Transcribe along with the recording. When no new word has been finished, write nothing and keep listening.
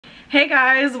Hey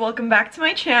guys, welcome back to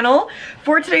my channel.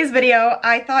 For today's video,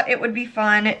 I thought it would be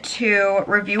fun to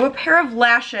review a pair of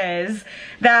lashes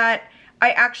that I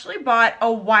actually bought a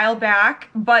while back,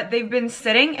 but they've been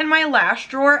sitting in my lash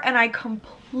drawer and I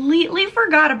completely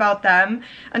forgot about them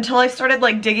until I started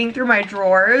like digging through my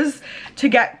drawers to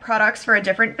get products for a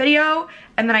different video.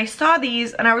 And then I saw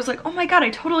these and I was like, oh my god, I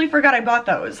totally forgot I bought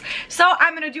those. So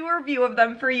I'm gonna do a review of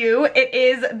them for you. It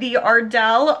is the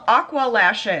Ardell Aqua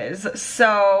lashes.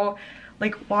 So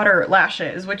like water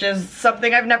lashes, which is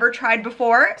something I've never tried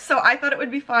before. So I thought it would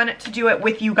be fun to do it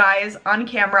with you guys on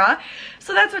camera.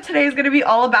 So that's what today is gonna be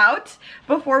all about.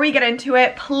 Before we get into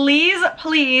it, please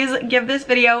give this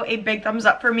video a big thumbs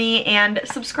up for me and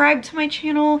subscribe to my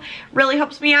channel. Really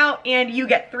helps me out, and you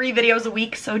get 3 videos a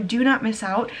week, so do not miss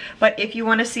out. But if you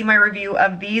wanna see my review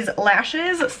of these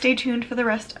lashes, stay tuned for the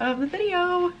rest of the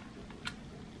video.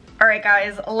 Alright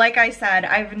guys, like I said,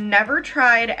 I've never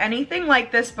tried anything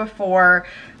like this before.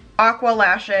 Aqua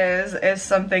lashes is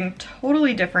something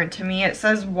totally different to me. It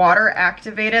says water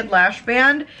activated lash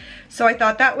band. So I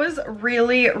thought that was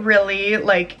really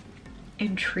like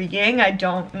intriguing. I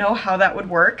don't know how that would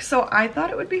work, so I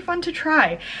thought it would be fun to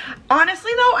try.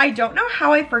 Honestly though, I don't know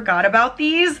how I forgot about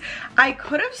these. I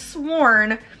could have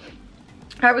sworn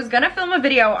I was gonna film a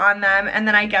video on them and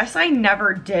then I guess I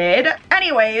never did.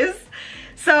 Anyways,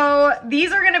 so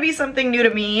these are gonna be something new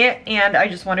to me and I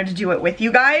just wanted to do it with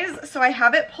you guys. So I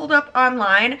have it pulled up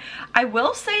online. I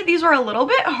will say these were a little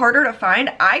bit harder to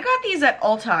find. I got these at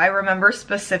Ulta, I remember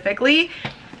specifically,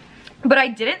 but I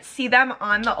didn't see them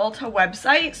on the Ulta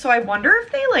website. So I wonder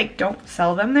if they like don't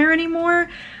sell them there anymore.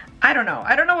 I don't know.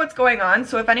 I don't know what's going on.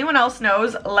 So if anyone else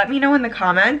knows, let me know in the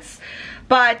comments.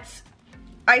 But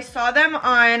I saw them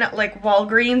on like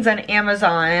Walgreens and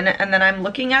Amazon, and then I'm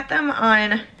looking at them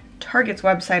on Target's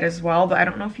website as well, but I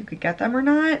don't know if you could get them or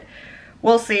not.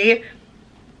 We'll see.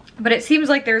 But it seems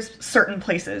like there's certain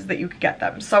places that you could get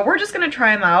them. So we're just gonna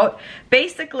try them out.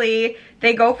 Basically,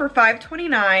 they go for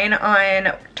 $5.29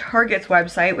 on Target's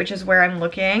website, which is where I'm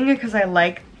looking because I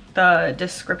like the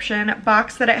description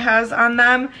box that it has on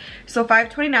them. So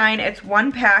 $5.29, it's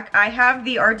 1 pack. I have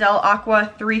the Ardell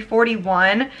Aqua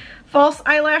 341 false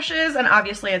eyelashes, and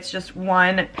obviously it's just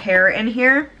 1 pair in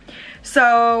here.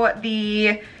 So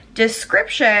the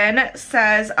description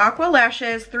says Aqua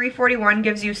Lashes 341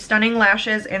 gives you stunning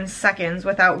lashes in seconds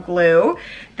without glue.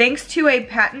 Thanks to a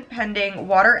patent pending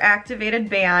water activated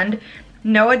band,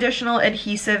 no additional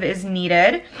adhesive is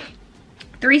needed.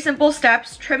 3 simple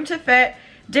steps: trim to fit,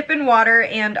 dip in water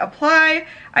and apply.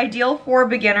 Ideal for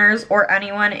beginners or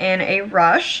anyone in a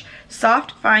rush.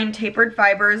 Soft, fine, tapered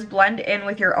fibers blend in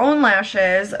with your own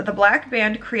lashes. The black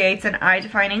band creates an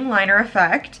eye-defining liner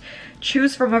effect.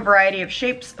 Choose from a variety of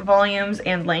shapes, volumes,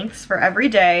 and lengths for every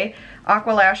day.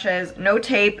 Aqua Lashes, no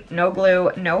tape, no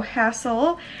glue, no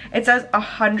hassle. It says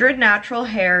 100 natural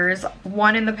hairs,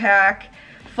 1 in the pack,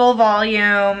 full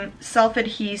volume,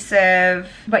 self-adhesive.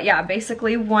 But yeah,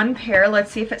 basically 1 pair.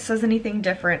 Let's see if it says anything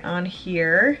different on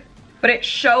here. But it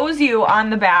shows you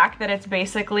on the back that it's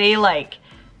basically like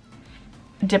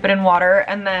dip it in water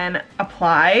and then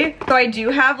apply. So I do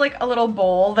have like a little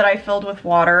bowl that I filled with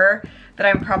water that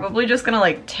I'm probably just gonna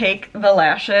like take the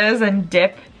lashes and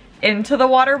dip into the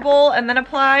water bowl and then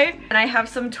apply. And I have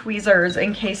some tweezers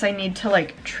in case I need to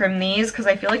like trim these because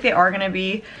I feel like they are gonna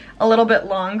be a little bit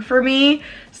long for me.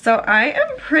 So I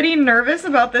am pretty nervous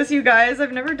about this, you guys.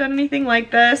 I've never done anything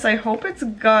like this. I hope it's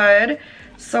good.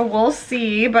 So we'll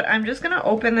see, but I'm just gonna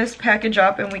open this package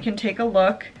up and we can take a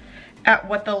look at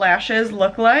what the lashes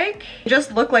look like. They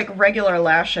just look like regular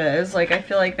lashes. Like I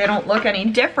feel like they don't look any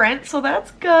different, so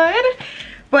that's good.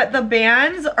 But the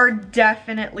bands are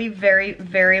definitely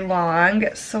very long.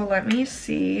 So let me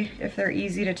see if they're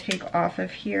easy to take off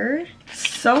of here.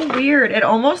 So weird. It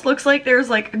almost looks like there's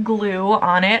like glue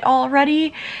on it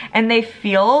already and they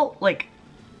feel like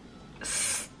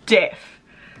stiff.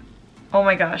 Oh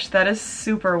my gosh, that is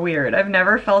super weird. I've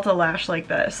never felt a lash like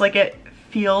this. Like it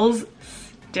feels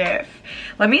stiff.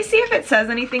 Let me see if it says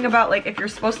anything about like if you're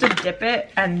supposed to dip it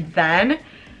and then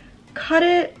cut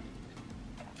it.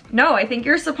 No, I think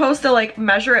you're supposed to like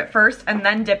measure it first and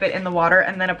then dip it in the water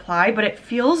and then apply, but it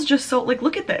feels just so like,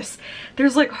 look at this.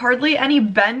 There's like hardly any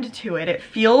bend to it. It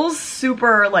feels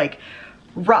super like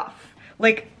rough.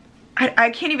 Like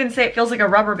I can't even say it feels like a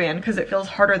rubber band because it feels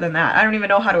harder than that. I don't even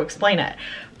know how to explain it.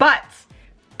 But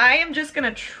I am just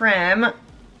gonna trim.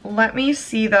 Let me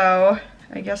see though.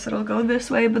 I guess it'll go this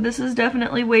way, but this is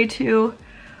definitely way too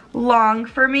long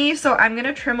for me. So I'm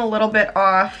gonna trim a little bit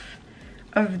off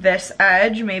of this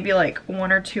edge, maybe like 1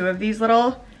 or 2 of these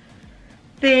little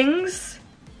things.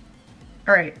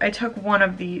 All right, I took one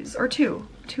of these, or two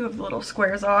of the little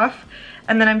squares off.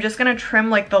 And then I'm just gonna trim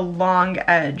like the long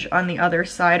edge on the other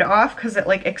side off because it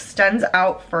like extends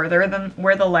out further than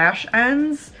where the lash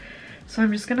ends. So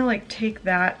I'm just gonna like take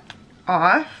that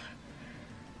off.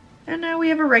 And now we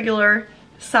have a regular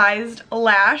sized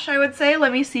lash, I would say.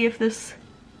 Let me see if this,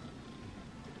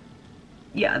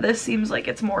 yeah, this seems like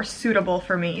it's more suitable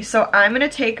for me. So I'm gonna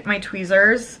take my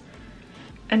tweezers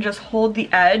and just hold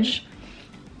the edge,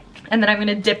 and then I'm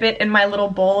gonna dip it in my little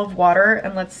bowl of water,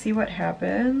 and let's see what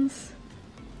happens.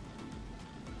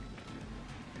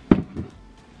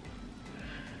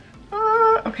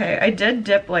 Okay, I did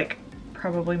dip like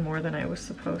probably more than I was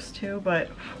supposed to, but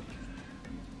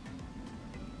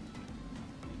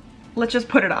let's just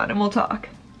put it on and we'll talk.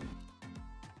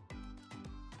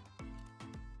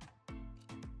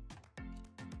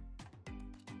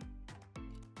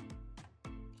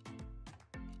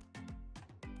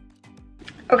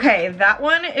 Okay, that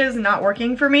one is not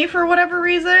working for me for whatever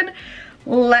reason.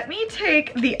 Let me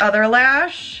take the other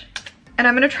lash and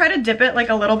I'm gonna try to dip it like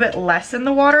a little bit less in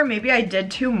the water. Maybe I did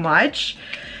too much.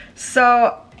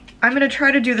 So I'm gonna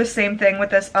try to do the same thing with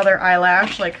this other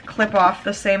eyelash, like clip off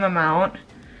the same amount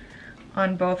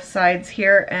on both sides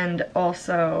here and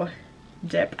also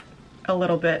dip a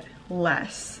little bit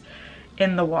less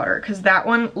in the water because that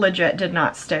one legit did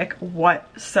not stick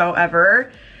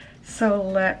whatsoever. So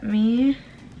let me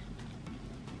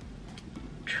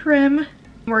trim.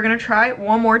 We're gonna try it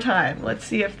one more time. Let's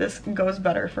see if this goes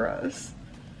better for us.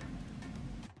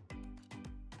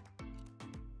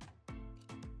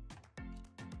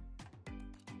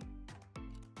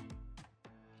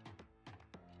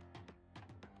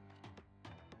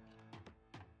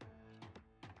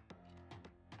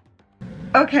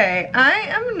 Okay, I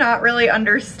am not really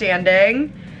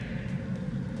understanding.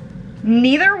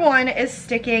 Neither one is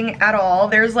sticking at all.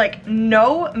 There's like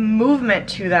no movement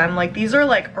to them. Like these are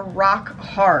like rock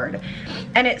hard.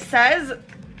 And it says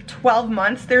 12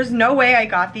 months. There's no way I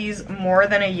got these more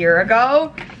than a year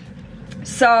ago.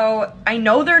 So I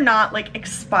know they're not like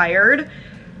expired.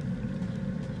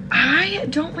 I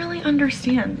don't really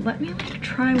understand. Let me like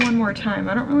try one more time.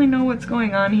 I don't really know what's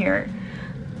going on here.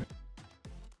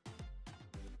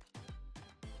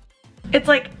 It's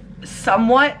like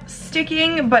somewhat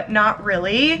sticking, but not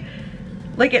really.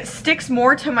 Like it sticks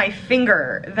more to my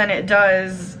finger than it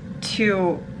does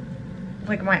to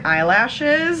like my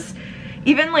eyelashes.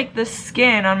 Even like the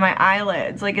skin on my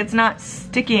eyelids, like it's not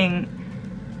sticking.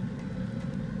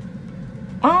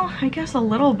 Oh, I guess a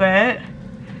little bit.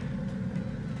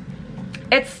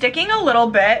 It's sticking a little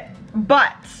bit,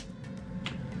 but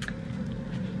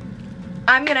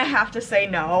I'm gonna have to say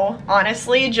no,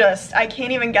 honestly. Just, I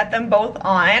can't even get them both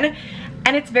on,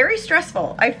 and it's very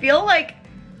stressful. I feel like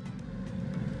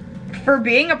for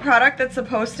being a product that's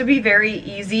supposed to be very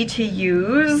easy to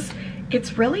use,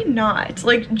 it's really not.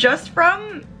 Like just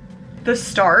from the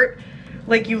start,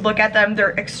 like you look at them,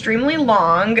 they're extremely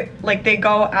long. Like they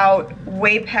go out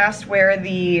way past where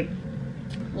the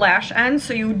lash ends,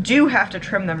 so you do have to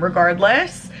trim them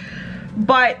regardless.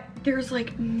 But there's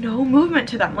like no movement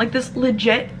to them. Like this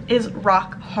legit is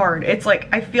rock hard. It's like,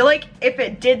 I feel like if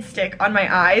it did stick on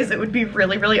my eyes, it would be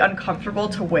really, really uncomfortable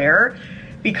to wear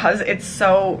because it's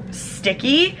so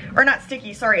sticky, or not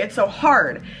sticky, sorry, it's so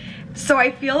hard. So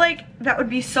I feel like that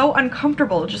would be so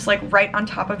uncomfortable just like right on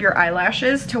top of your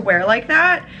eyelashes to wear like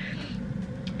that.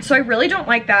 So I really don't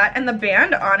like that. And the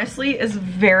band honestly is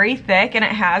very thick, and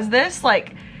it has this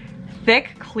like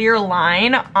thick clear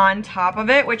line on top of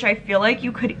it, which I feel like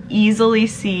you could easily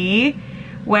see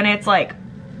when it's like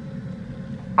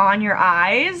on your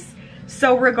eyes.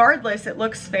 So regardless, it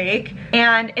looks fake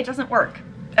and it doesn't work.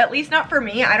 At least not for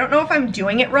me. I don't know if I'm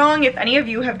doing it wrong. If any of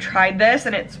you have tried this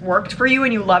and it's worked for you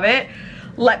and you love it,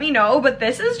 let me know. But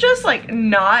this is just like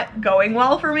not going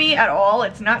well for me at all.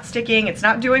 It's not sticking. It's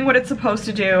not doing what it's supposed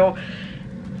to do.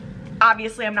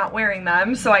 Obviously I'm not wearing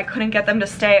them, so I couldn't get them to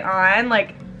stay on.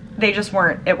 Like they just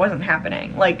weren't, it wasn't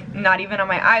happening. Like not even on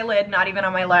my eyelid, not even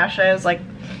on my lashes, like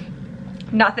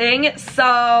nothing.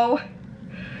 So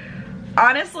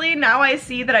honestly, now I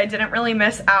see that I didn't really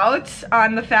miss out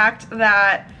on the fact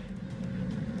that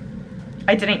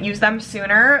I didn't use them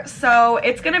sooner. So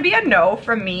it's gonna be a no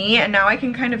from me, and now I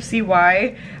can kind of see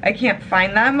why I can't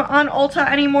find them on Ulta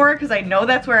anymore, because I know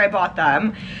that's where I bought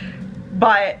them.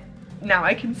 But now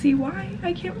I can see why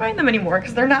I can't find them anymore,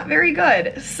 because they're not very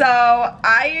good. So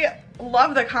I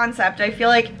love the concept. I feel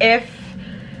like if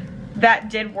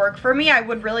that did work for me, I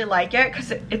would really like it,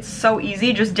 because it's so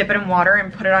easy. Just dip it in water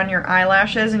and put it on your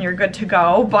eyelashes and you're good to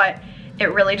go. But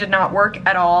it really did not work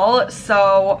at all.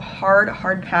 So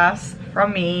hard pass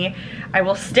from me. I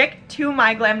will stick 2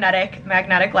 My Glamnetic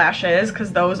magnetic lashes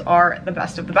because those are the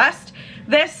best of the best.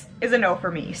 This is a no for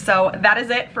me. So that is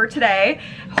it for today.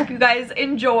 Hope you guys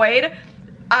enjoyed.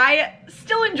 I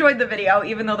still enjoyed the video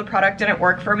even though the product didn't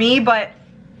work for me, but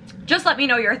just let me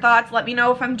know your thoughts. Let me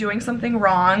know if I'm doing something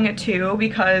wrong too,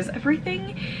 because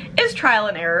everything is trial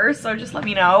and error. So just let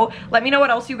me know. Let me know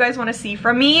what else you guys want to see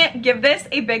from me. Give this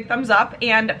a big thumbs up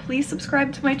and please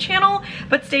subscribe to my channel.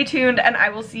 But stay tuned and I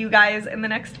will see you guys in the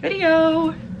next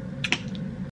video.